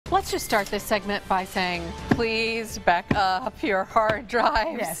Let's just start this segment by saying, please back up your hard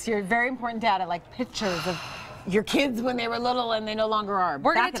drives. Yes, your very important data, like pictures of your kids when they were little and they no longer are.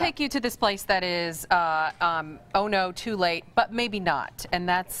 We're going to take you to this place that is, oh no, too late, but maybe not. And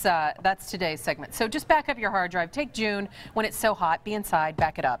that's today's segment. So just back up your hard drive. Take June when it's so hot. Be inside.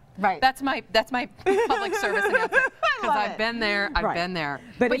 Back it up. Right. That's my public service announcement. Because I've it. been there. I've been there.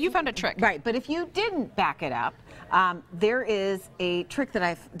 But you found a trick. Right. But if you didn't back it up, there is a trick that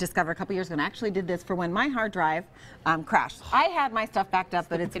I've discovered a couple years ago, and I actually did this for when my hard drive crashed. I had my stuff backed up,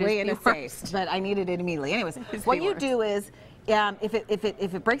 but it's way in a safe, but I needed it immediately. Anyways, what you do is, if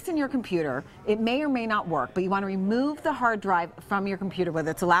it breaks in your computer, it may or may not work, but you want to remove the hard drive from your computer, whether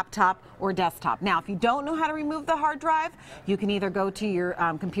it's a laptop or desktop. Now, if you don't know how to remove the hard drive, you can either go to your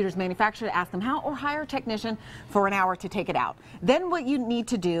computer's manufacturer to ask them how, or hire a technician for an hour to take it out. Then what you need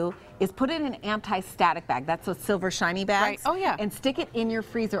to do is put it in an anti-static bag. That's those silver shiny bags. Right. Oh, yeah. And stick it in your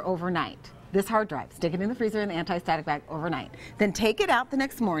freezer overnight. This hard drive, stick it in the freezer in the anti-static bag overnight. Then take it out the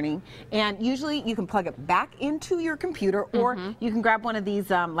next morning, and usually you can plug it back into your computer, or you can grab one of these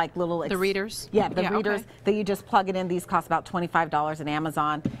like little... The readers? Yeah, the readers that you just plug it in. These cost about $25 at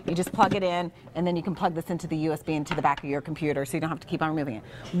Amazon. You just plug it in, and then you can plug this into the USB into the back of your computer, so you don't have to keep on removing it.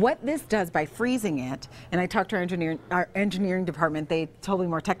 What this does by freezing it, and I talked to our engineering department, they told me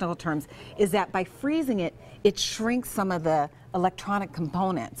more technical terms, is that by freezing it, it shrinks some of the electronic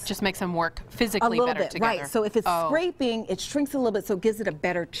components. Just makes them work physically better together. Right. So if it's scraping, it shrinks a little bit, so it gives it a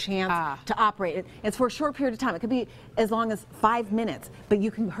better chance to operate. It's for a short period of time. It could be as long as 5 minutes, but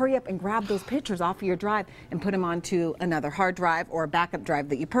you can hurry up and grab those pictures off of your drive and put them onto another hard drive or a backup drive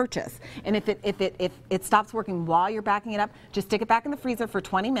that you purchase. And if it stops working while you're backing it up, just stick it back in the freezer for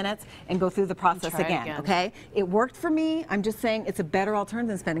 20 minutes and go through the process again. Okay? It worked for me. I'm just saying it's a better alternative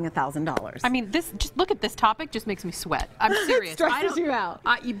than spending $1,000. I mean, just look at this topic. Just makes me sweat. I'm serious. It stresses you out.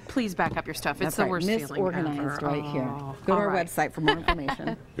 Please back up your stuff. It's That's the right. worst feeling ever. Misorganized right here. Go to our website for more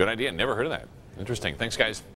information. Good idea. Never heard of that. Interesting. Thanks, guys.